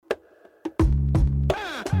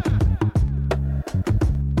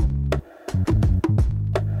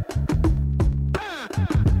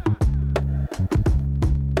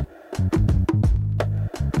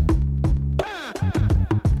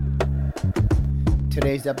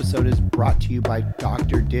Today's episode is brought to you by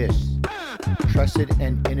Dr. Dish, trusted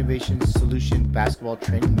and innovation solution basketball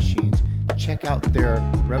training machines. Check out their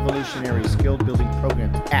revolutionary skill building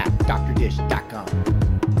programs at drdish.com.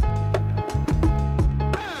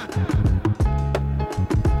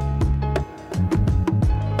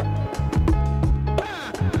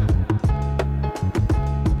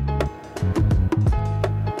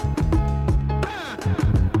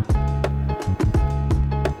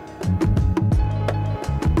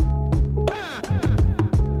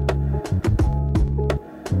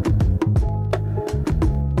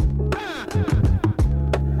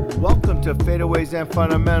 Fadeaways and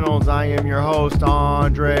Fundamentals. I am your host,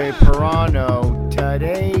 Andre Pirano.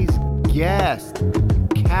 Today's guest,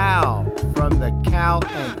 Cal from the Cal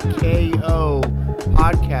and KO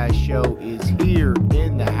podcast show, is here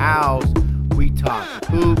in the house. We talk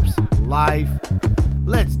hoops, life.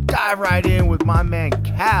 Let's dive right in with my man,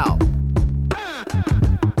 Cal.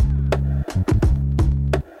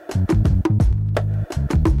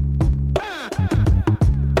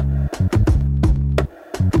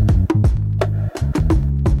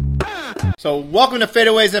 So welcome to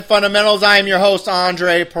Fadeaways and Fundamentals. I am your host,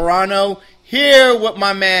 Andre Pirano, here with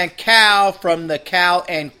my man Cal from the Cal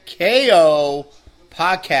and KO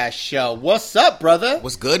podcast show. What's up, brother?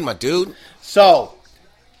 What's good, my dude? So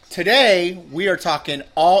today we are talking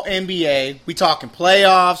all NBA. We talking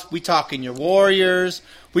playoffs. We talking your Warriors.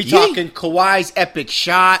 We talking Kawhi's epic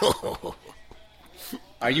shot.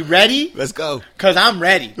 Are you ready? Let's go. Because I'm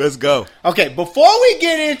ready. Let's go. Okay, before we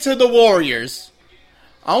get into the Warriors,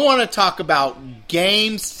 I want to talk about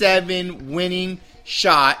Game 7 winning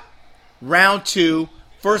shot, round 2,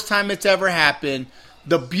 first time it's ever happened.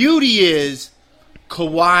 The beauty is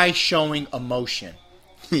Kawhi showing emotion.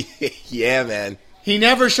 Yeah, man. He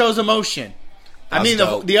never shows emotion. I mean,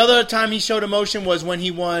 the other time he showed emotion was when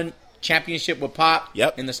he won championship with Pop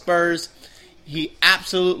in the Spurs. He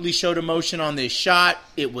absolutely showed emotion on this shot.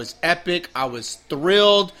 It was epic. I was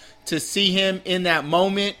thrilled to see him in that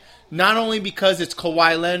moment. Not only because it's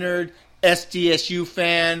Kawhi Leonard, SDSU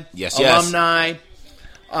fan, alumni,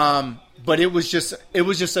 but it was just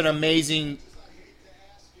an amazing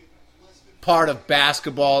part of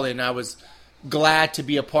basketball, and I was glad to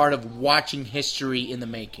be a part of watching history in the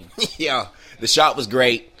making. Yeah, the shot was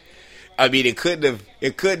great. I mean, it couldn't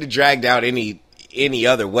have dragged out any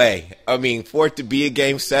other way. I mean, for it to be a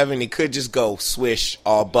Game 7, it could just go swish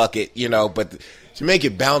all bucket, but to make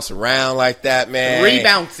it bounce around like that, man. 3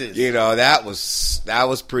 bounces. That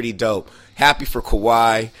was pretty dope. Happy for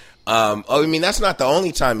Kawhi. I mean, that's not the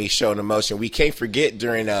only time he showed emotion. We can't forget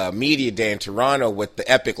during Media Day in Toronto with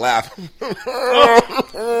the epic laugh.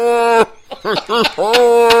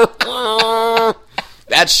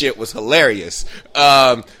 That shit was hilarious.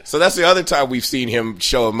 So that's the other time we've seen him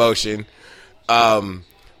show emotion.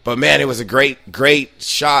 But, man, it was a great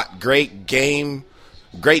shot, great game.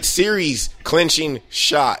 Great series clinching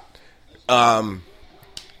shot. Was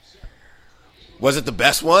it the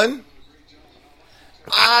best one?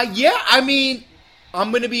 Yeah. I mean,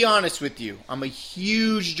 I'm going to be honest with you. I'm a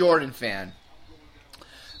huge Jordan fan.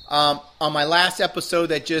 On my last episode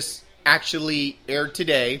that just actually aired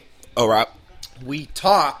today, right, we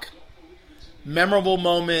talk memorable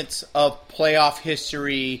moments of playoff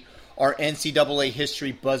history or NCAA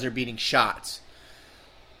history buzzer-beating shots.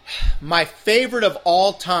 My favorite of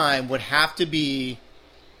all time would have to be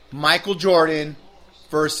Michael Jordan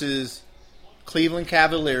versus Cleveland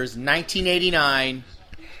Cavaliers, 1989.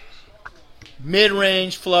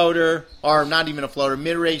 Mid-range floater, or not even a floater,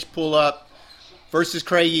 mid-range pull-up versus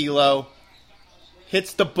Craig Ehlo.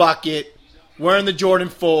 Hits the bucket, wearing the Jordan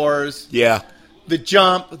 4s. Yeah. The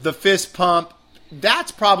jump, the fist pump.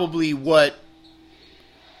 That's probably what,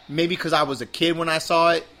 maybe because I was a kid when I saw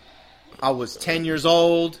it, I was 10 years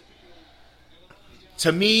old.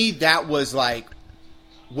 To me, that was like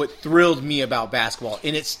what thrilled me about basketball,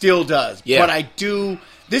 and it still does. Yeah. But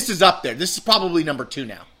this is up there. This is probably number 2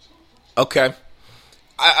 now. Okay.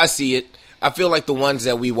 I see it. I feel like the ones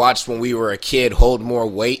that we watched when we were a kid hold more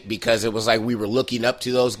weight because it was like we were looking up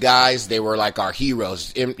to those guys. They were like our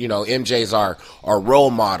heroes. MJ's our role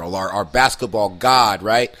model, our basketball god,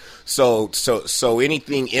 right? So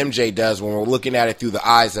anything MJ does when we're looking at it through the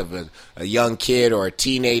eyes of a young kid or a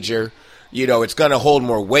teenager, it's going to hold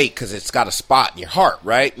more weight because it's got a spot in your heart,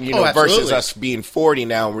 right? Versus us being 40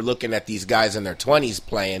 now and we're looking at these guys in their 20s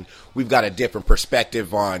playing, we've got a different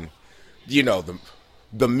perspective on,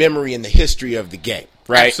 the memory and the history of the game,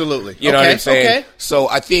 right? Absolutely. You know what I'm saying? Okay. So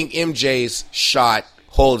I think MJ's shot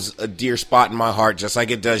holds a dear spot in my heart just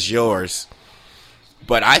like it does yours.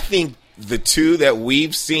 But I think the two that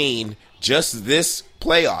we've seen just this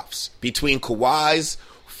playoffs between Kawhi's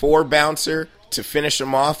 4-bouncer to finish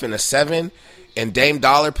him off in a 7 and Dame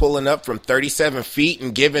Dollar pulling up from 37 feet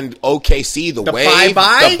and giving OKC the wave,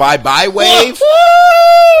 the bye-bye wave.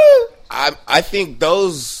 I think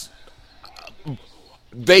those,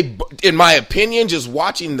 in my opinion, just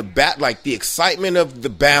watching the excitement of the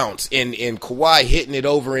bounce and Kawhi hitting it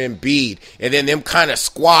over Embiid and then them kind of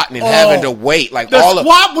squatting and having to wait. Like the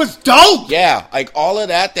squat was dope. Yeah, like all of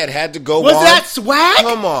that had to go on. Was that swag?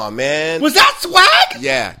 Come on, man. Was that swag?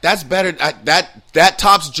 Yeah, that's better. That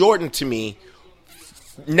tops Jordan to me.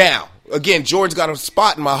 Now, again, Jordan's got a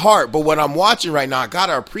spot in my heart, but what I'm watching right now, I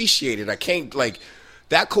gotta appreciate it. I can't,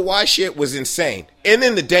 that Kawhi shit was insane. And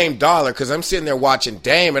then the Dame Dollar, because I'm sitting there watching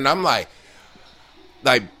Dame, and I'm like,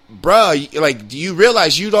 bruh, do you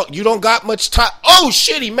realize you don't got much time? Oh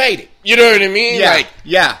shit, he made it. You know what I mean?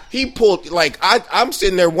 Yeah. He pulled. I'm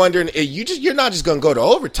sitting there wondering, you're not just gonna go to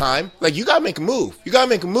overtime. You gotta make a move.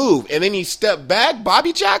 And then he stepped back,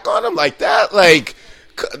 Bobby Jack on him like that, like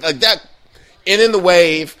that. And then the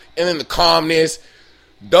wave, and then the calmness.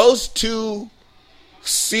 Those two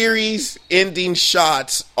series-ending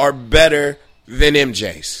shots are better than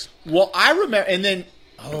MJ's. Well, I remember, and then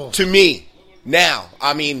to me, now,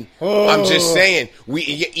 I'm just saying,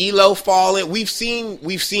 Elo falling. We've seen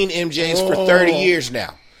MJ's for 30 years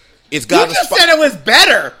now. It's got. You just said it was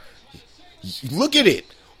better. Look at it.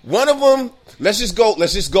 One of them. Let's just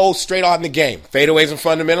go straight on the game. Fadeaways and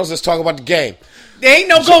fundamentals. Let's talk about the game. There ain't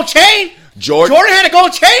no gold chain. Jordan had a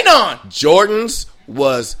gold chain on. Jordan's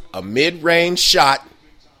was a mid-range shot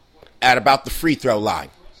at about the free throw line.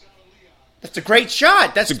 That's a great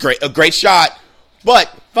shot. That's a great shot, but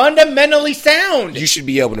fundamentally sound. You should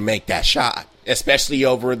be able to make that shot, especially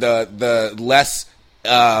over the less,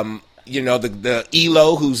 the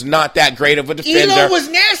Elo, who's not that great of a defender. Elo was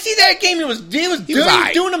nasty that game. He was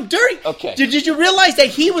doing them dirty. Okay. Did you realize that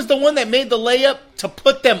he was the one that made the layup to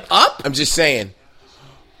put them up? I'm just saying.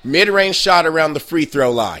 Mid-range shot around the free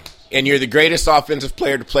throw line, and you're the greatest offensive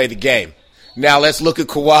player to play the game. Now let's look at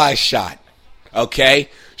Kawhi's shot, okay?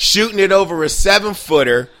 Shooting it over a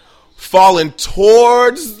 7-footer, falling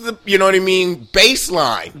towards the,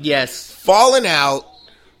 baseline. Yes. Falling out,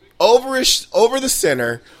 over the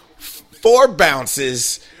center, 4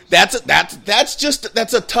 bounces. That's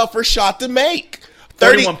a tougher shot to make.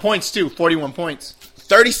 41 points, too. 41 points.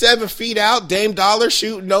 37 feet out, Dame Dollar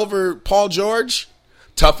shooting over Paul George.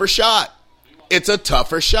 Tougher shot. It's a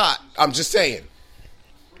tougher shot. I'm just saying.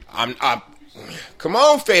 I'm come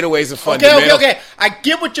on, fadeaways and fundamentals. Okay. I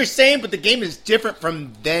get what you're saying, but the game is different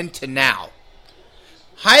from then to now.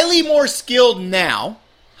 Highly more skilled now.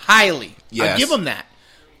 Highly. Yes. I give them that.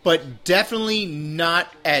 But definitely not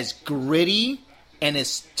as gritty and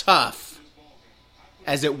as tough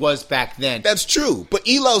as it was back then. That's true. But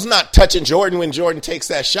Elo's not touching Jordan when Jordan takes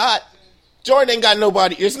that shot. Jordan ain't got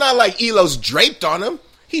nobody. It's not like Elo's draped on him.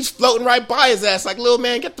 He's floating right by his ass like, little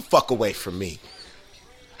man, get the fuck away from me.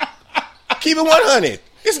 Keep it 100.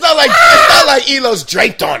 It's not like Elo's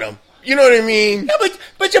draped on him. You know what I mean? Yeah,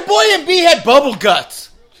 but your boy MB had bubble guts.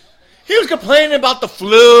 He was complaining about the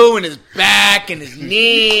flu and his back and his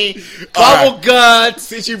knee, bubble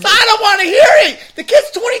guts. I don't want to hear it. The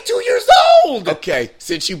kid's 22 years old. Okay,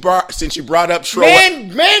 since you brought up Troy,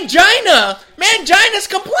 Mangina's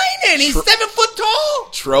complaining. He's 7 foot tall.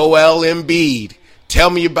 Joel Embiid. Tell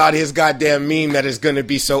me about his goddamn meme that is going to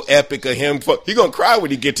be so epic of him. He going to cry when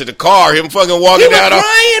he get to the car. Him fucking walking down. He was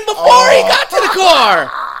crying before he got to the car.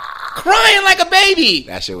 Crying like a baby.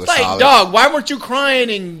 That shit was like, solid. Dog, why weren't you crying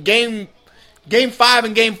in game 5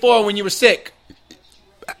 and game 4 when you were sick?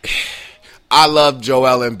 I love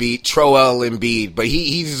Joel Embiid, but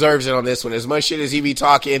he deserves it on this one. As much shit as he be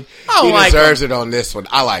talking, he deserves it on this one.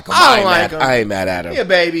 I like him. I ain't mad at him. Yeah,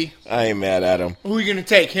 baby. I ain't mad at him. Who are you going to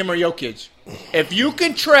take, him or Jokic? If you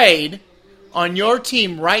can trade on your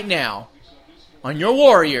team right now, on your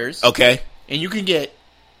Warriors, okay, and you can get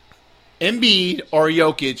Embiid or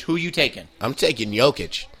Jokic, who you taking? I'm taking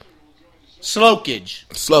Jokic.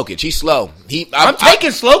 Slokage. He's slow. I'm taking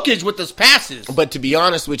Slokage with his passes. But to be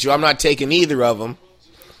honest with you, I'm not taking either of them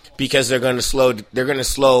because they're going to slow. They're going to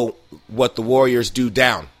slow what the Warriors do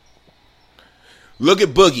down. Look at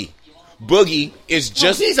Boogie. Boogie is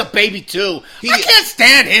just. He's a baby too. I can't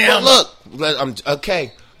stand him. But look,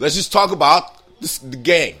 okay. Let's just talk about the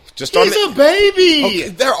game. He's a baby. Okay,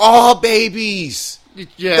 they're all babies.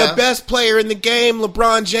 Yeah. The best player in the game,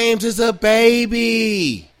 LeBron James, is a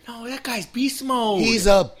baby. No, that guy's beast mode. He's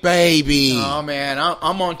a baby. Oh, man.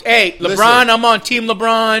 I'm on. Hey, LeBron, Listen. I'm on Team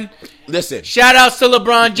LeBron. Listen. Shout outs to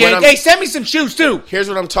LeBron James. Hey, send me some shoes, too. Here's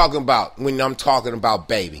what I'm talking about when I'm talking about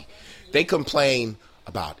baby. They complain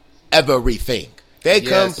about everything. They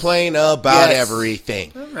complain about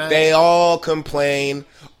everything. Right. They all complain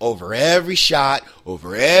over every shot,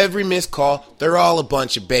 over every missed call. They're all a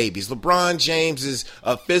bunch of babies. LeBron James is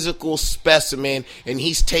a physical specimen, and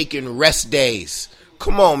he's taking rest days.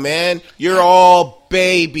 Come on, man. You're all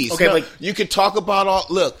babies. Okay, but you can talk about all.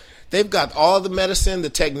 Look, they've got all the medicine, the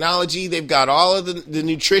technology. They've got all of the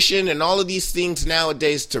nutrition and all of these things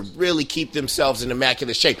nowadays to really keep themselves in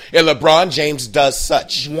immaculate shape. And LeBron James does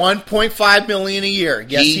such. $1.5 million a year.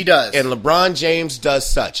 Yes, he does. And LeBron James does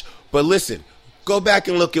such. But listen, go back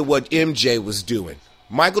and look at what MJ was doing.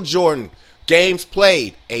 Michael Jordan, games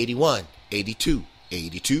played, 81, 82,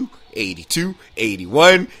 82, 82,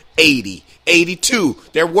 81, 80. 82.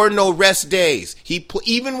 There were no rest days.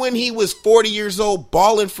 Even when he was 40 years old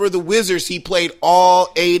balling for the Wizards, he played all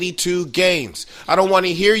 82 games. I don't want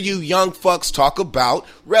to hear you young fucks talk about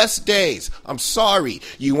rest days. I'm sorry.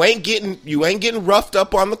 You ain't getting roughed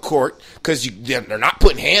up on the court because they're not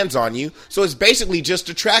putting hands on you. So it's basically just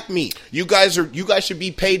a track meet. You guys should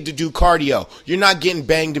be paid to do cardio. You're not getting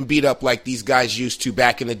banged and beat up like these guys used to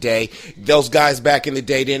back in the day. Those guys back in the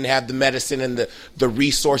day didn't have the medicine and the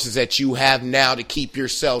resources that you have now to keep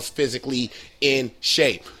yourselves physically in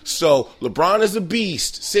shape. So LeBron is a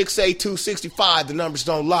beast, 6'8", 265. The numbers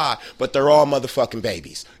don't lie, but they're all motherfucking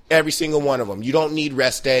babies. Every single one of them. You don't need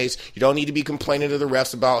rest days. You don't need to be complaining to the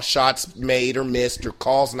refs about shots made or missed or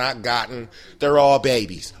calls not gotten. They're all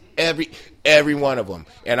babies. Every one of them.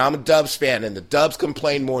 And I'm a Dubs fan, and the Dubs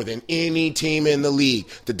complain more than any team in the league.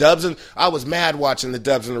 I was mad watching the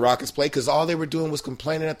Dubs and the Rockets play because all they were doing was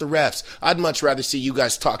complaining at the refs. I'd much rather see you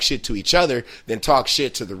guys talk shit to each other than talk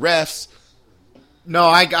shit to the refs. No,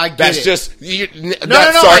 I get That's it. just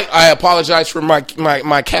sorry. I apologize for my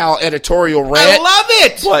Cal editorial rant. I love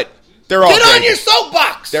it. But they're all Get babies. on your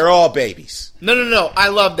soapbox. They're all babies. No. I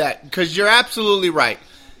love that because you're absolutely right.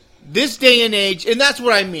 This day and age, and that's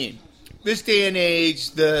what I mean. This day and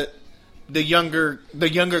age, the younger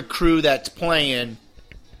crew that's playing,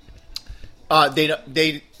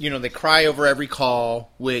 they cry over every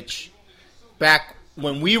call. Which back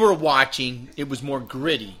when we were watching, it was more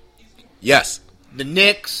gritty. Yes. The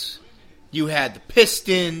Knicks, you had the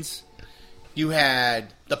Pistons, you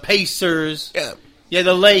had the Pacers, yeah,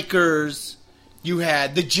 the Lakers, you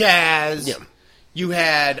had the Jazz, you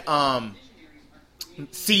had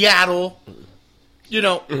Seattle.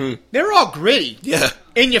 They're all gritty. Yeah.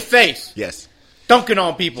 In your face. Yes. Dunking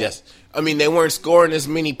on people. Yes. I mean, they weren't scoring as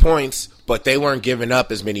many points, but they weren't giving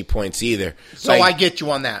up as many points either. So I get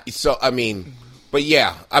you on that. So, I mean, but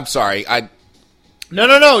yeah, I'm sorry.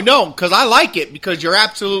 No, because I like it because you're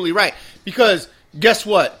absolutely right. Because guess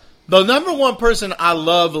what? The number one person I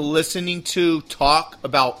love listening to talk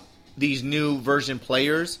about these new version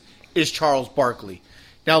players is Charles Barkley.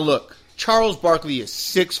 Now, look, Charles Barkley is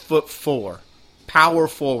 6'4", power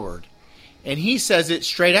forward. And he says it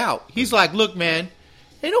straight out. He's like, look, man,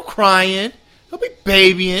 ain't no crying. He'll be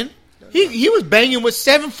babying. He was banging with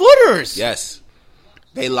 7-footers. Yes.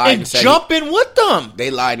 They lied and said jumping with them.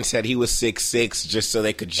 They lied and said he was 6'6" just so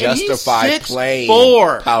they could justify playing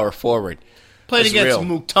power forward. Playing against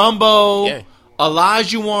Mutombo,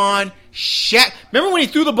 Olajuwon, Shaq. Remember when he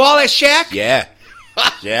threw the ball at Shaq? Yeah.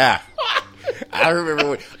 Yeah. I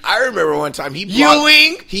remember one time he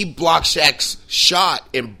blocked Shaq's shot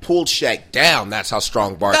and pulled Shaq down. That's how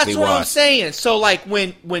strong Barkley was. That's what I'm saying. So like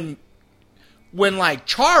when like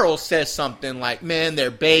Charles says something like, man,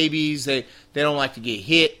 they're babies, they don't like to get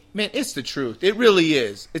hit. Man, it's the truth. It really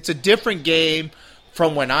is. It's a different game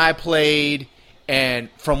from when I played and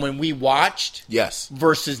from when we watched. Yes.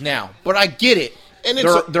 Versus now. But I get it. And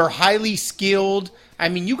they're highly skilled. I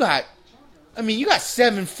mean, you got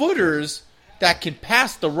 7-footers that can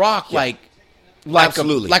pass the rock like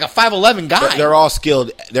absolutely. like a 5'11" guy. They're all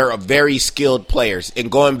skilled. They're very skilled players.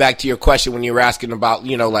 And going back to your question when you were asking about,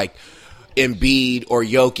 like Embiid or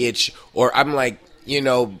Jokic, or I'm like,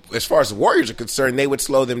 as far as the Warriors are concerned, they would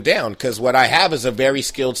slow them down because what I have is a very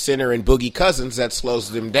skilled center in Boogie Cousins that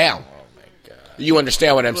slows them down. Oh my God! You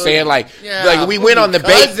understand what I'm saying? Like we went on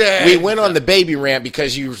the baby rant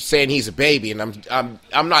because you were saying he's a baby, and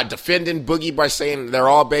I'm not defending Boogie by saying they're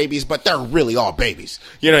all babies, but they're really all babies.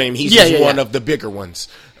 You know what I mean? He's just one of the bigger ones.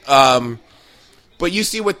 But you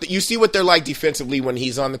see what they're like defensively when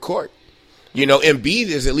he's on the court. Embiid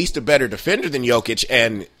is at least a better defender than Jokic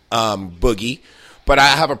and Boogie. But I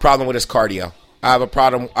have a problem with his cardio. I have a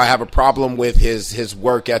problem with his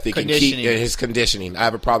work ethic and his conditioning. I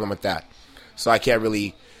have a problem with that. So I can't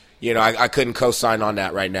really, I couldn't co-sign on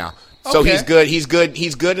that right now. So okay. He's good.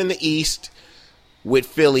 He's good in the East with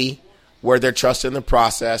Philly, where they're trusting the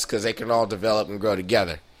process because they can all develop and grow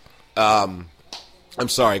together. I'm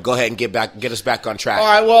sorry. Go ahead and get us back on track. All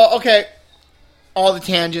right, well, okay. All the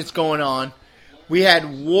tangents going on. We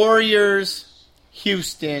had Warriors,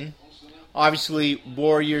 Houston. Obviously,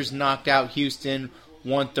 Warriors knocked out Houston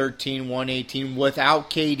 113-118 without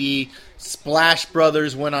KD. Splash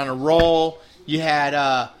Brothers went on a roll. You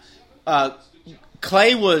had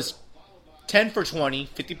Clay was 10 for 20,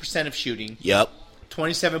 50% of shooting. Yep.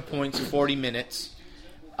 27 points, 40 minutes.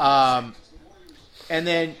 And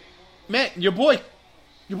then, man, your boy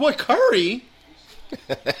Curry,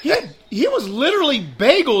 he was literally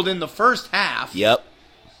bageled in the first half. Yep.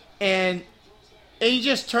 And he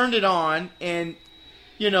just turned it on, and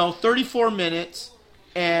 34 minutes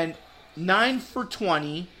and 9 for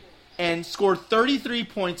 20, and scored 33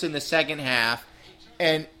 points in the second half.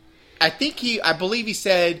 And I believe he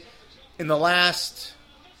said in the last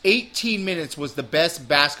 18 minutes was the best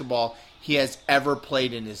basketball he has ever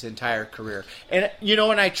played in his entire career. And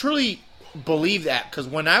and I truly believe that, because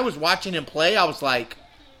when I was watching him play, I was like,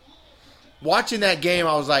 watching that game,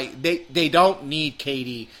 I was like, they don't need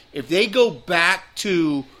KD. If they go back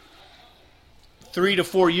to 3 to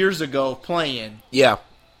 4 years ago playing, yeah,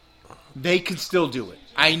 they can still do it.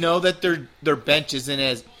 I know that their bench isn't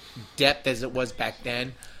as depth as it was back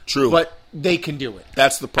then. True. But they can do it.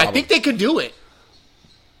 That's the problem. I think they can do it.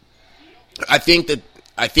 I think that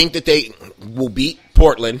they will beat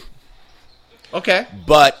Portland. Okay.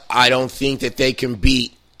 But I don't think that they can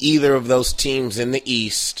beat either of those teams in the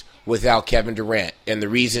East without Kevin Durant. And the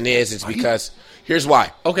reason is because here's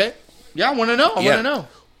why. Okay. Yeah, I want to know. I want to know.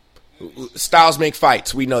 Styles make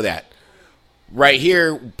fights. We know that. Right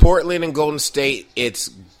here, Portland and Golden State, it's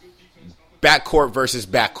backcourt versus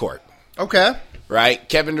backcourt. Okay. Right?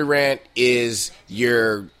 Kevin Durant is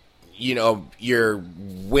your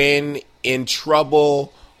win in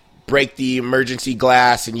trouble, break the emergency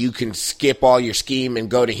glass, and you can skip all your scheme and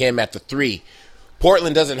go to him at the 3.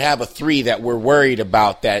 Portland doesn't have a 3 that we're worried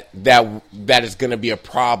about that is going to be a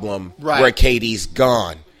problem where KD's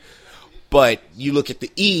gone. But you look at the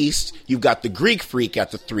East, you've got the Greek Freak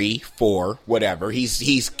at the 3, 4, whatever. He's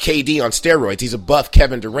KD on steroids. He's above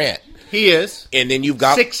Kevin Durant. He is. And then you've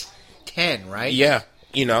got 6'10", right? Yeah,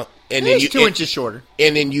 And he's 2 inches shorter.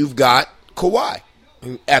 And then you've got Kawhi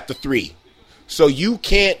at the 3. So you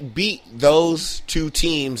can't beat those two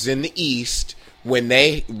teams in the East when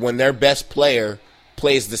their best player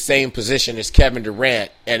plays the same position as Kevin Durant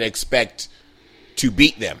and expect to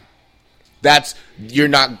beat them. That's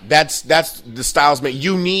the Styles man.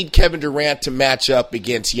 You need Kevin Durant to match up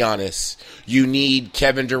against Giannis. You need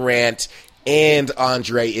Kevin Durant and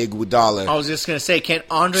Andre Iguodala. I was just gonna say, can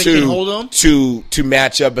hold him to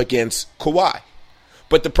match up against Kawhi?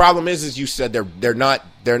 But the problem is you said they're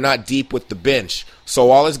not deep with the bench. So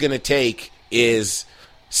all it's gonna take is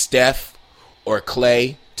Steph or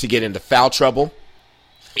Clay to get into foul trouble.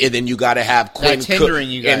 And then you got to have Quinn Cook,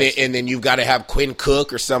 and then you've got to have Quinn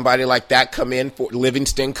Cook or somebody like that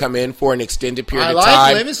Livingston come in for an extended period of time. I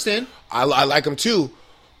like Livingston. I like him too,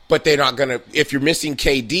 but they're not gonna. If you're missing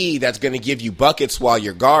KD, that's going to give you buckets while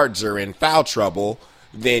your guards are in foul trouble.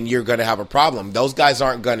 Then you're going to have a problem. Those guys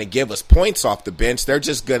aren't going to give us points off the bench. They're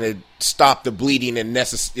just going to stop the bleeding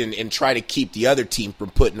and try to keep the other team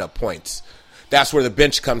from putting up points. That's where the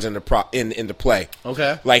bench comes into play.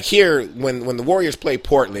 Okay. Like here, when the Warriors play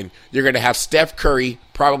Portland, you're going to have Steph Curry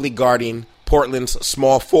probably guarding Portland's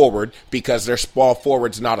small forward because their small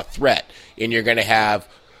forward's not a threat. And you're going to have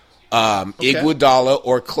Iguodala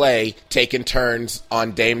or Clay taking turns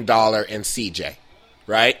on Dame Dollar and CJ.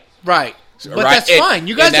 Right? Right. But that's fine.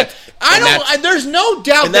 You guys, there's no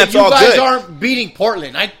doubt that you guys aren't beating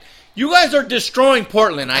Portland. You guys are destroying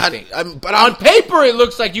Portland, I think. But on paper, it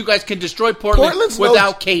looks like you guys can destroy Portland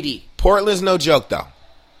without KD. Portland's no joke, though.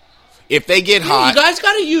 If they get hot... You guys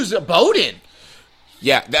got to use Bowden.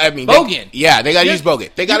 Yeah, Bogan. They got to use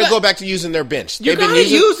Bogan. They got to go back to using their bench. You got to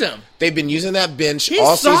use him. They've been using that bench He's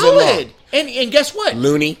all solid. Season long. And guess what?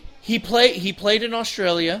 Looney. He played in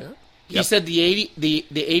Australia. Yeah. He said the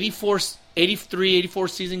 83-84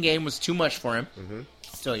 season game was too much for him. Mm-hmm.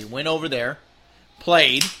 So he went over there,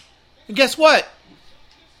 played... And guess what?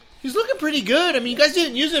 He's looking pretty good. I mean, you guys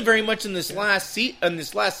didn't use him very much in this last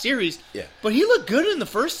series. Yeah. But he looked good in the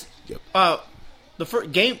first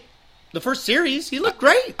the first series. He looked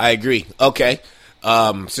great. I agree. Okay.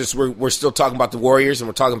 Since we're still talking about the Warriors and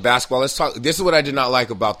we're talking basketball, let's talk. This is what I did not like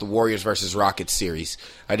about the Warriors versus Rockets series.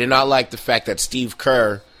 I did not like the fact that Steve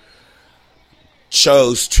Kerr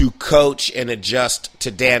chose to coach and adjust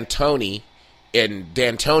to D'Antoni in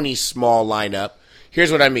D'Antoni's small lineup.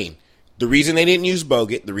 Here's what I mean. The reason they didn't use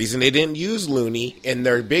Bogut, the reason they didn't use Looney and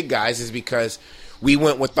their big guys is because we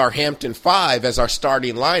went with our Hampton 5 as our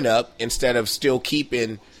starting lineup instead of still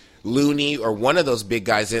keeping Looney or one of those big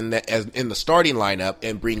guys in the starting lineup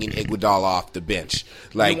and bringing Iguodala off the bench.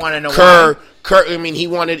 Like, you want to know Kerr, I mean, he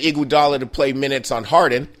wanted Iguodala to play minutes on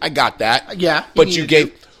Harden. I got that. Yeah. But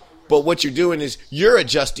but what you're doing is you're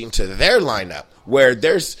adjusting to their lineup, where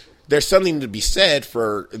there's something to be said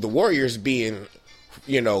for the Warriors being,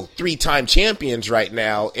 3-time champions right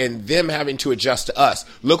now and them having to adjust to us.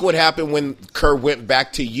 Look what happened when Kerr went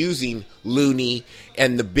back to using Looney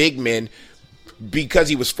and the big men, because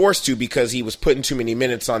he was forced to, because he was putting too many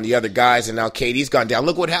minutes on the other guys, and now KD's gone down.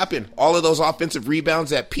 Look what happened. All of those offensive rebounds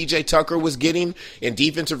that PJ Tucker was getting and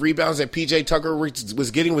defensive rebounds that PJ Tucker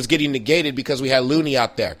was getting negated because we had Looney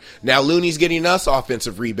out there. Now Looney's getting us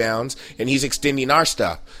offensive rebounds, and he's extending our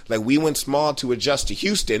stuff. Like, we went small to adjust to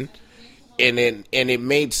Houston, and it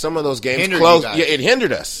made some of those games close. Yeah, it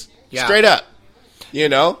hindered us. Yeah. Straight up.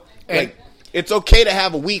 Like, it's okay to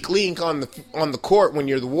have a weak link on the court when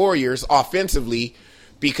you're the Warriors offensively,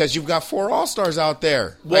 because you've got 4 All-Stars out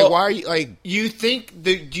there. Well, like, why are you like? Do you think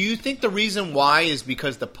the reason why is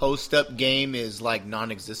because the post-up game is like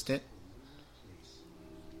non-existent?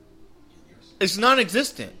 It's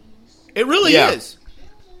non-existent. It really is.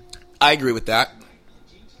 I agree with that.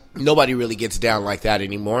 Nobody really gets down like that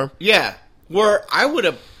anymore. Yeah, where I would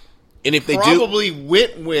have, and if they probably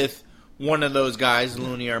went with one of those guys,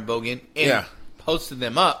 Looney or Bogan, and posted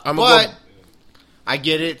them up. But I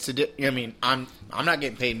get it. I'm not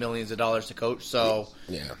getting paid millions of dollars to coach, so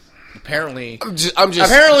apparently,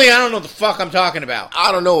 apparently I don't know what the fuck I'm talking about.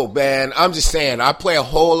 I don't know, man. I'm just saying, I play a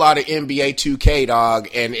whole lot of NBA 2K, dog,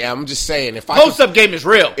 and I'm just saying, if post-up game is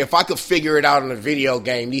real. If I could figure it out in a video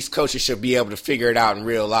game, these coaches should be able to figure it out in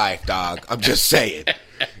real life, dog. I'm just saying.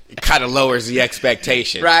 It kind of lowers the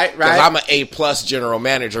expectation, right? Because I'm an A+ general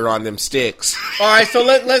manager on them sticks. All right, so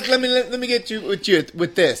let me get you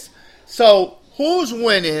with this. So who's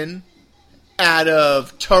winning out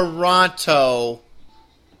of Toronto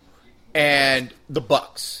and the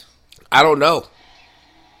Bucks? I don't know.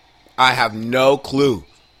 I have no clue.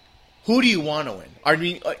 Who do you want to win? I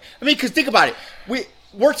mean, because think about it.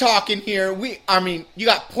 We're talking here. You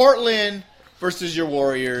got Portland versus your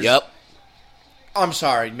Warriors. Yep. I'm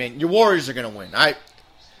sorry, man. Your Warriors are going to win.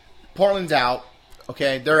 Portland's out.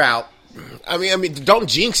 Okay, they're out. I mean, don't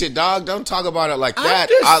jinx it, dog. Don't talk about it like that.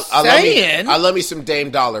 I'm just saying. I love me some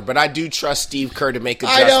Dame Dollar, but I do trust Steve Kerr to make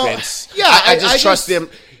adjustments. I just trust him.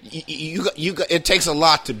 It takes a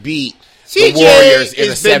lot to beat the Warriors in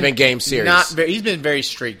a 7-game series. He's been very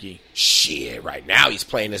streaky. Shit, right now he's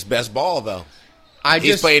playing his best ball, though.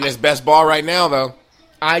 He's playing his best ball right now, though.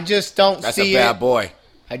 I just don't see it. That's a bad boy.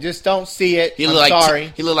 I just don't see it. He looked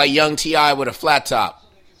like young T.I. with a flat top.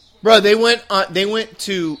 Bro, they went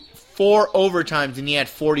to 4 overtimes and he had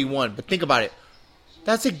 41. But think about it.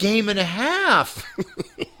 That's a game and a half.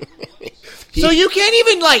 So you can't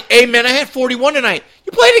even hey man, I had 41 tonight.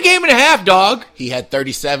 You played a game and a half, dog. He had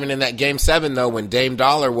 37 in that game 7 though, when Dame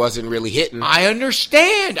Dollar wasn't really hitting. I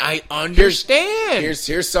understand.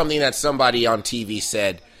 Here's something that somebody on TV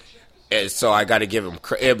said. So I got to give him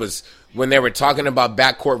credit. It was when they were talking about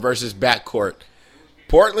backcourt versus backcourt.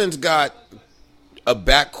 Portland's got a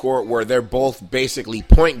backcourt where they're both basically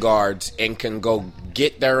point guards and can go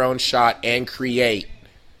get their own shot and create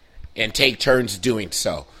and take turns doing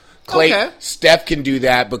so. Steph can do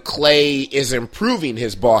that, but Klay is improving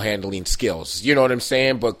his ball handling skills. You know what I'm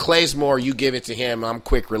saying? But Klay's more, you give it to him, I'm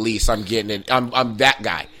quick release, I'm getting it. I'm that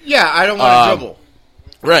guy. Yeah, I don't want to dribble.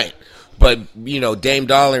 Right. But, Dame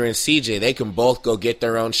Dollar and CJ, they can both go get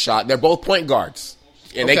their own shot. They're both point guards.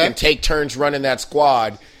 And they can take turns running that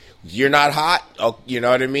squad. You're not hot? Oh, you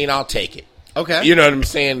know what I mean? I'll take it. Okay. You know what I'm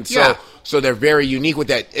saying? So they're very unique with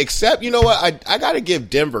that. Except, you know what? I got to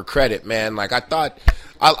give Denver credit, man. Like, I thought,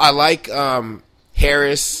 I like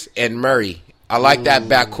Harris and Murray. I like that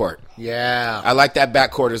backcourt. Yeah. I like that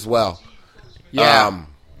backcourt as well. Yeah.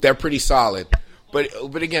 They're pretty solid.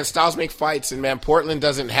 But again, styles make fights, and man, Portland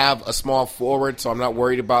doesn't have a small forward, so I'm not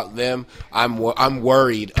worried about them. I'm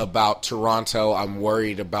worried about Toronto. I'm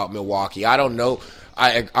worried about Milwaukee. I don't know.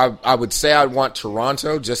 I would say I'd want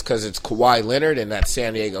Toronto just because it's Kawhi Leonard and that's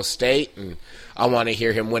San Diego State, and I want to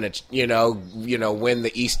hear him win win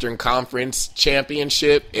the Eastern Conference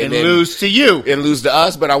championship and then lose to you and lose to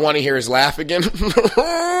us. But I want to hear his laugh again.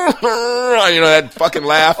 That fucking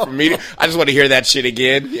laugh from me. I just want to hear that shit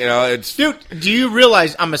again. Dude, do you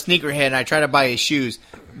realize I'm a sneakerhead and I try to buy his shoes?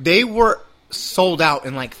 They were sold out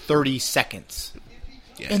in 30 seconds,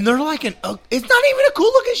 and they're it's not even a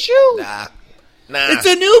cool looking shoe. Nah. It's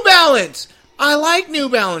a New Balance. I like New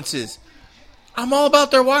Balances. I'm all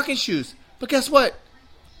about their walking shoes. But guess what?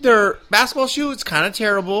 their basketball shoe. It's kind of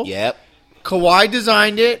terrible. Yep. Kawhi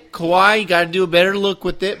designed it. Kawhi, you got to do a better look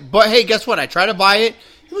with it. But hey, guess what? I tried to buy it.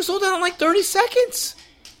 It was sold out in like 30 seconds.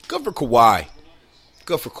 Good for Kawhi.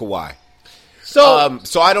 So,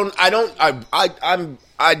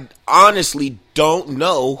 I honestly don't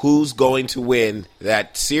know who's going to win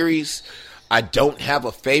that series. I don't have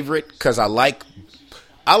a favorite because I liked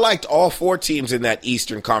all four teams in that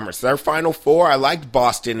Eastern Conference. Their Final Four, I liked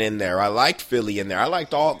Boston in there. I liked Philly in there. I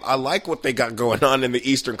like what they got going on in the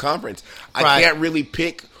Eastern Conference. I can't really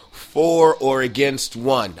pick for or against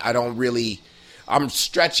one. I'm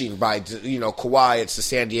stretching by, Kawhi. It's the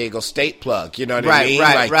San Diego State plug. You know what I mean?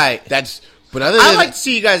 Right. But other than I'd like to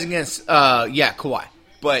see you guys against, Kawhi.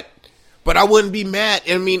 But I wouldn't be mad.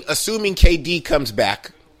 I mean, assuming KD comes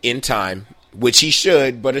back in time, which he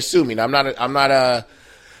should, but assuming I don't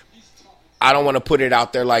want to put it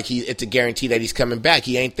out there like it's a guarantee that he's coming back.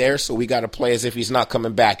 He ain't there, so we got to play as if he's not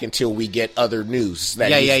coming back until we get other news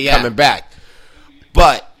that he's coming back.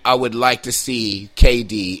 But I would like to see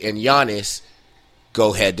KD and Giannis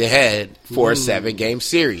go head-to-head for a 7-game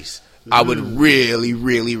series. I would really,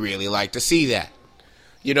 really, really like to see that.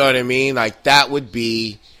 You know what I mean? Like that's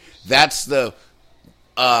the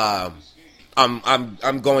I'm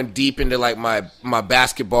going deep into like my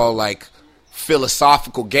basketball like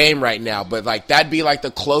philosophical game right now, but like that'd be like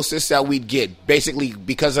the closest that we'd get. Basically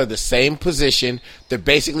because of the same position, they're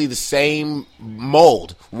basically the same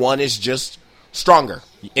mold. One is just stronger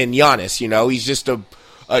in Giannis, he's just a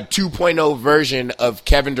 2.0 version of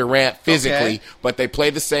Kevin Durant physically, but they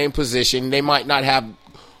play the same position. They might not have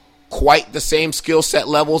quite the same skill set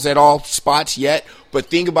levels at all spots yet, but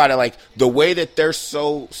think about it, like the way that they're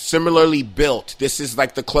so similarly built, this is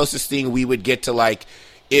like the closest thing we would get to like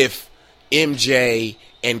if MJ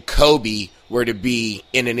and Kobe were to be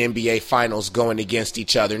in an NBA Finals going against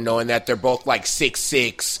each other, knowing that they're both like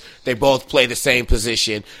 6'6", they both play the same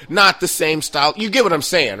position, not the same style. You get what I'm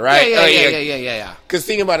saying, right? Yeah. Because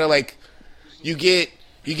think about it, like you get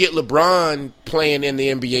LeBron playing in the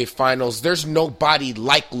NBA Finals. There's nobody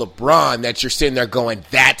like LeBron that you're sitting there going,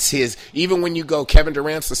 that's his. Even when you go, Kevin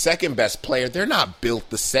Durant's the second best player. They're not built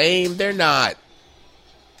the same. They're not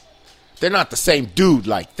the same dude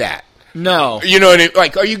like that. No. You know what I mean?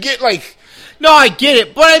 Like, No, I get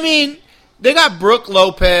it, but I mean, they got Brook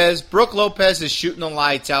Lopez. Brook Lopez is shooting the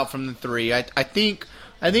lights out from the three. I think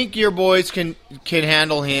your boys can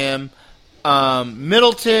handle him.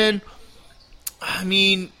 Middleton. I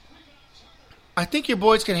mean, I think your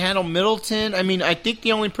boys can handle Middleton. I mean, I think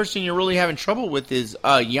the only person you're really having trouble with is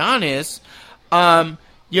Giannis.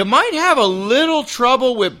 You might have a little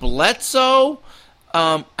trouble with Bledsoe.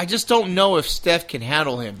 I just don't know if Steph can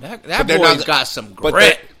handle him. That boy's got some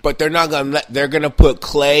grit. But they're not going to they're going to put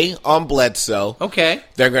Clay on Bledsoe. Okay.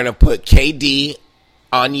 They're going to put KD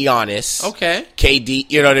on Giannis. Okay. KD,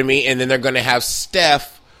 you know what I mean? And then they're going to have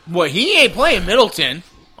Steph. Well, he ain't playing Middleton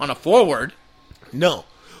on a forward. No.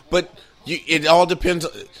 But it all depends.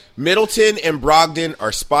 Middleton and Brogdon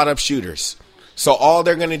are spot-up shooters. So all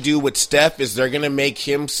they're going to do with Steph is they're going to make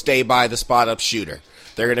him stay by the spot-up shooter.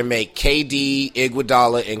 They're going to make KD,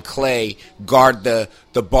 Iguodala, and Clay guard the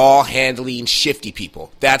ball handling shifty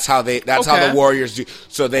people. That's how the Warriors do.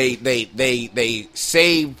 So they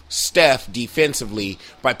save Steph defensively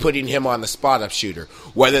by putting him on the spot up shooter.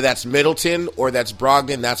 Whether that's Middleton or that's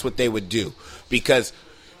Brogdon, that's what they would do. Because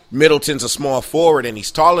Middleton's a small forward and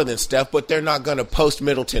he's taller than Steph, but they're not going to post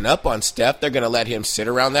Middleton up on Steph. They're going to let him sit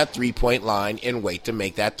around that 3-point line and wait to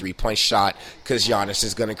make that 3-point shot because Giannis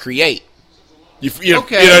is going to create. You know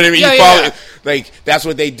what I mean? Yeah. Like, that's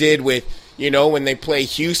what they did with, when they play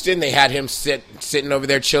Houston, they had him sitting over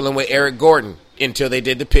there chilling with Eric Gordon until they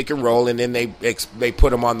did the pick and roll, and then they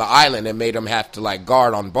put him on the island and made him have to, like,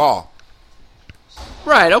 guard on ball.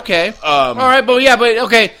 Right, okay. All right, but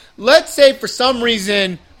okay. Let's say for some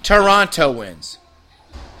reason Toronto wins.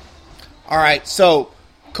 All right, so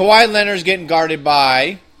Kawhi Leonard's getting guarded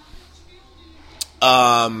by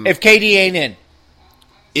if KD ain't in.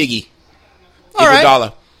 Iggy. All Iguodala.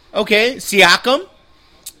 Right. Okay. Siakam.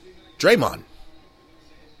 Draymond.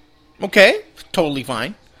 Okay. Totally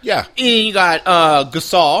fine. Yeah. And you got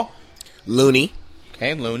Gasol. Looney.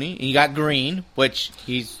 Okay, Looney. And you got Green, which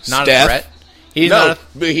he's not Steph. a threat.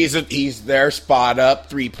 He's their spot up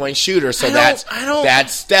 3-point shooter. So that's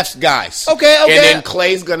Steph's guys. Okay. And then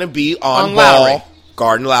Clay's gonna be on ball, Lowry.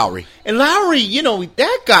 guarding Lowry. And Lowry,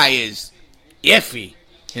 that guy is iffy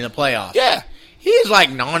in the playoffs. Yeah. He is like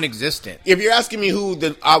non-existent. If you're asking me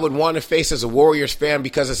who I would want to face as a Warriors fan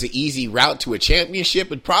because it's an easy route to a championship,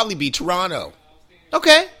 it'd probably be Toronto.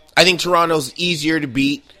 Okay. I think Toronto's easier to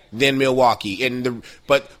beat than Milwaukee.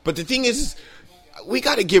 But the thing is, we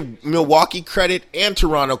got to give Milwaukee credit and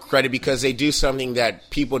Toronto credit because they do something that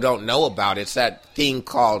people don't know about. It's that thing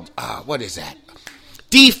called, what is that?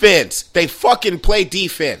 Defense. They fucking play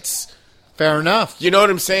defense. Fair enough. You know what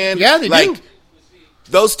I'm saying? Yeah, they do.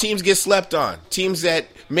 Those teams get slept on. Teams that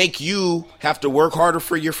make you have to work harder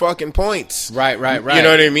for your fucking points. Right. You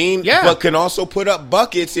know what I mean? Yeah. But can also put up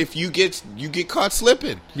buckets if you get caught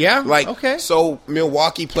slipping. Yeah. Okay. So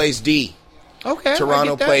Milwaukee plays D. Okay.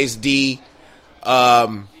 Toronto plays D.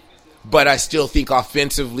 But I still think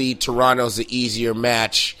offensively, Toronto's the easier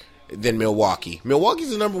match than Milwaukee. Milwaukee's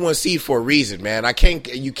the number 1 seed for a reason, man. I can't.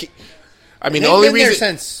 I mean, the only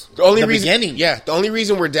reason beginning. Yeah, the only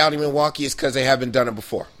reason we're doubting Milwaukee is because they haven't done it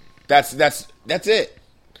before. That's it.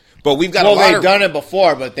 But we've got they've done it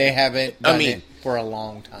before, but they haven't done it for a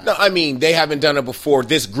long time. No, I mean they haven't done it before.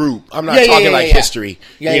 This group, I'm not talking history,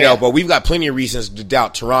 But we've got plenty of reasons to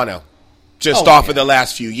doubt Toronto, just off of the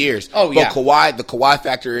last few years. But the Kawhi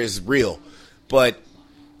factor is real. But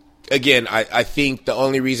again, I think the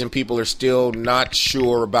only reason people are still not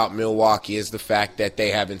sure about Milwaukee is the fact that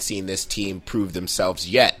they haven't seen this team prove themselves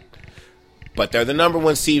yet. But they're the number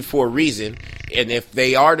 1 seed for a reason. And if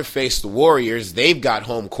they are to face the Warriors, they've got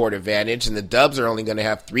home court advantage. And the Dubs are only going to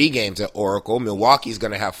have 3 games at Oracle. Milwaukee's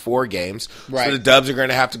going to have 4 games. Right. So the Dubs are going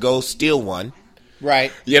to have to go steal one.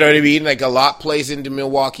 Right. You know what I mean? Like, a lot plays into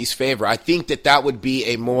Milwaukee's favor. I think that would be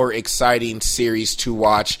a more exciting series to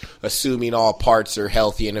watch, assuming all parts are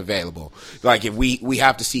healthy and available. Like, if we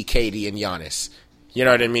have to see KD and Giannis. You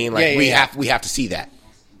know what I mean? Like, we have to see that.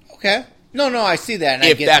 Okay. No, I see that, and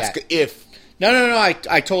I get that. No, I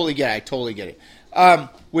totally get it. I totally get it.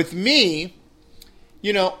 With me,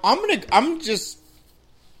 I'm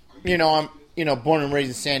born and raised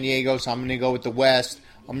in San Diego, so I'm going to go with the West.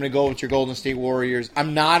 I'm going to go with your Golden State Warriors.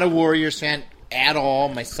 I'm not a Warriors fan at all.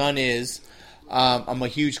 My son is. I'm a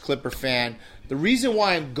huge Clipper fan. The reason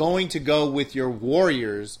why I'm going to go with your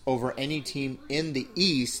Warriors over any team in the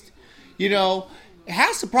East, it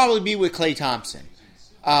has to probably be with Klay Thompson.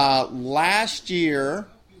 Last year,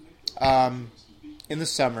 in the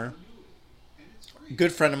summer, a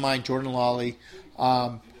good friend of mine, Jordan Lawley,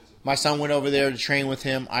 my son went over there to train with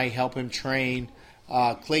him. I help him train.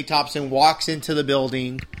 Klay Thompson walks into the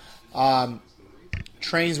building,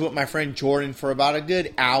 trains with my friend Jordan for about a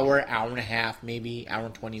good hour and a half, maybe hour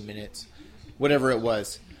and 20 minutes, whatever it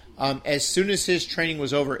was. As soon as his training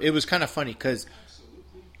was over, it was kind of funny because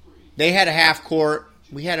they had a half court.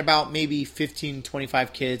 We had about maybe 15,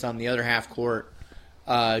 25 kids on the other half court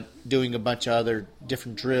doing a bunch of other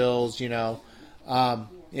different drills,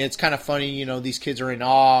 It's kind of funny, these kids are in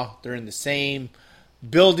awe. They're in the same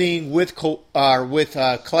building with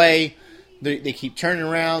Klay. They keep turning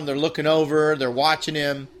around. They're looking over. They're watching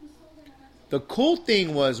him. The cool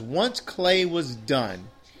thing was once Klay was done,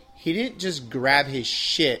 he didn't just grab his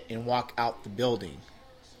shit and walk out the building.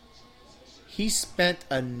 He spent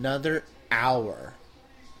another hour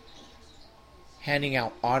handing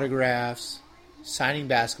out autographs, signing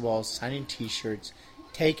basketballs, signing T-shirts,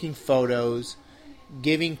 taking photos,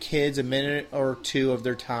 giving kids a minute or two of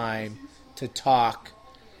their time to talk.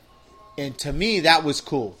 And to me, that was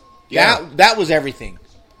cool. Yeah. That was everything.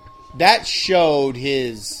 That showed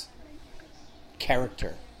his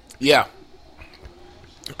character. Yeah.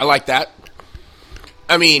 I like that.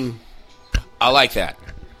 I mean, I like that.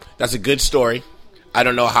 That's a good story. I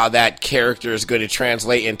don't know how that character is going to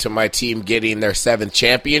translate into my team getting their 7th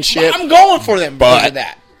championship. But I'm going for them because of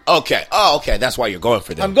that. Okay. Oh, okay. That's why you're going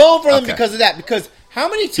for them. I'm going for them because of that. Because how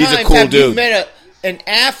many times have you met an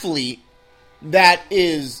athlete that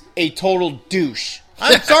is a total douche?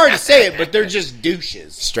 I'm sorry to say it, but they're just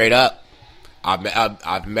douches. Straight up.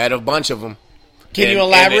 I've met a bunch of them. Can you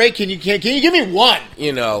elaborate? Can you give me one?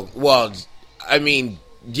 Well, I mean,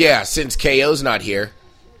 yeah, since KO's not here,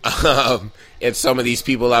 and some of these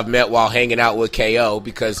people I've met while hanging out with KO,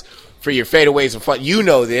 because for your fadeaways and fun,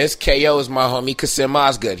 this, KO is my homie Kasim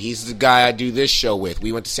Osgood. He's the guy I do this show with.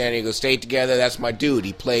 We went to San Diego State together. That's my dude.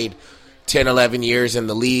 He played 10, 11 years in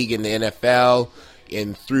the league, in the NFL,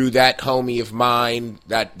 and through that homie of mine,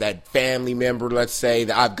 that family member, let's say,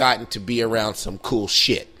 that I've gotten to be around some cool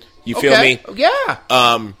shit. You feel me? Yeah.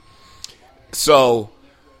 So,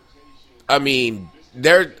 I got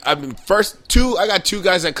 2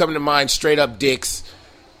 guys that come to mind, straight up dicks,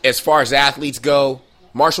 as far as athletes go.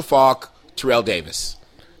 Marshall Faulk, Terrell Davis.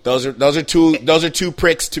 Those are two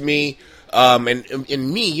pricks to me. And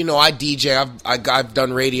me, I DJ. I've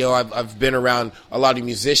done radio. I've been around a lot of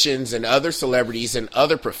musicians and other celebrities and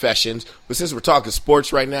other professions. But since we're talking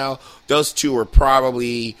sports right now, those 2 are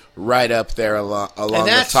probably right up there along the top for me. And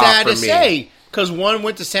that's sad to say, because one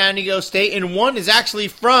went to San Diego State and one is actually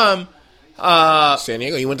from San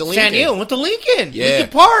Diego. He went to Lincoln. San Diego went to Lincoln. Yeah. Lincoln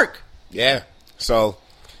Park. Yeah. So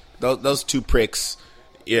those two pricks,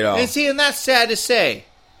 you know. And that's sad to say.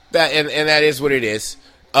 That and that is what it is.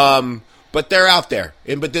 But they're out there.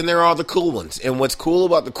 But then there are all the cool ones. And what's cool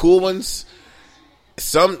about the cool ones,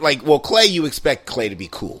 Clay, you expect Clay to be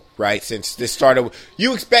cool, right? Since this started,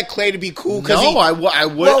 you expect Clay to be cool. No,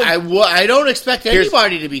 I don't expect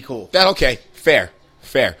anybody to be cool. Okay, fair.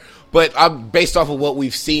 But based off of what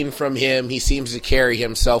we've seen from him, he seems to carry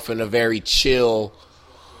himself in a very chill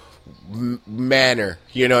manner.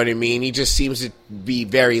 You know what I mean? He just seems to be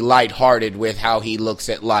very lighthearted with how he looks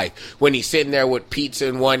at life. When he's sitting there with pizza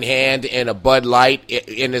in one hand and a Bud Light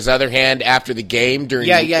in his other hand after the game during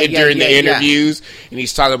the interviews, and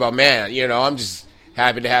he's talking about, man, you know, I'm just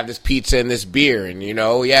happy to have this pizza and this beer, and you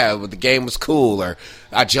know, the game was cool, or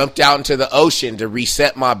I jumped out into the ocean to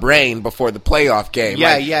reset my brain before the playoff game.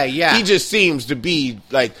 He just seems to be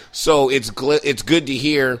like, so it's good to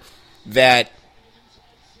hear that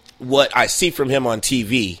what I see from him on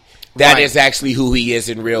TV, that is actually who he is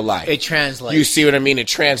in real life. It translates. You see what I mean? It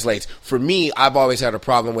translates. For me, I've always had a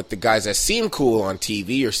problem with the guys that seem cool on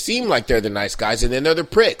TV or seem like they're the nice guys, and then they're the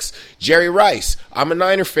pricks. Jerry Rice. I'm a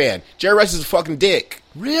Niner fan. Jerry Rice is a fucking dick.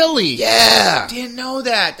 Really? Yeah. Didn't know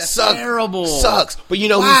that. That's terrible. Sucks. But you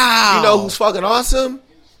know who's fucking awesome?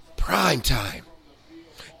 Primetime.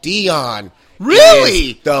 Dion.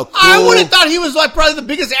 Really? I would have thought he was like probably the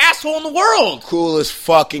biggest asshole in the world. Coolest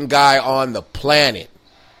fucking guy on the planet.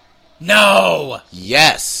 No.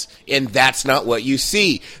 Yes. And that's not what you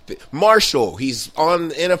see. Marshall, he's on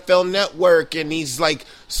the NFL Network, and he's like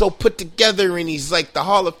so put together, and he's like the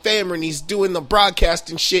Hall of Famer, and he's doing the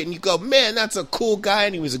broadcasting shit, and you go, man, that's a cool guy,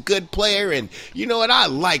 and he was a good player, and you know what, I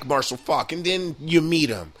like Marshall Faulk. And then you meet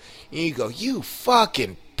him, and you go, you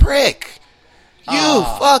fucking prick. You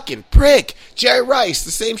fucking prick. Jerry Rice,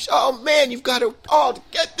 the same oh man, you've got to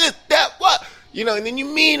get this, that, what? You know, and then you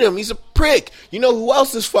meet him. He's a prick. You know who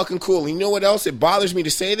else is fucking cool? You know what else? It bothers me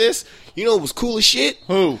to say this. You know who was cool as shit?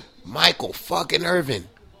 Who? Michael fucking Irvin.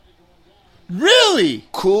 Really?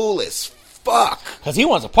 Cool as fuck. Because he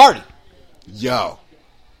wants a party. Yo.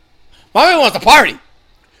 My man wants a party.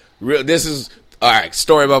 This is, all right,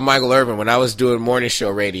 story about Michael Irvin. When I was doing morning show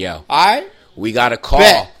radio. We got a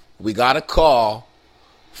call. We got a call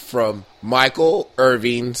from Michael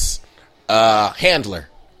Irvin's handler.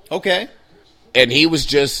 Okay. And he was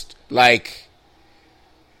just like,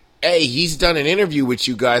 hey, he's done an interview with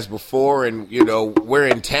you guys before, and, you know, we're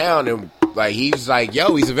in town, and like he's like,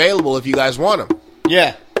 yo, he's available if you guys want him.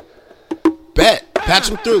 Yeah. Bet. Patch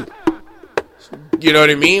him through. You know what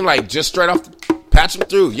I mean? Like, just straight off, patch him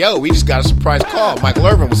through. Yo, we just got a surprise call. Michael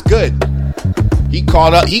Irvin was good. He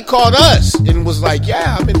called us and was like,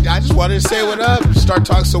 yeah, I just wanted to say what up.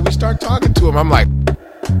 So we start talking to him. I'm like,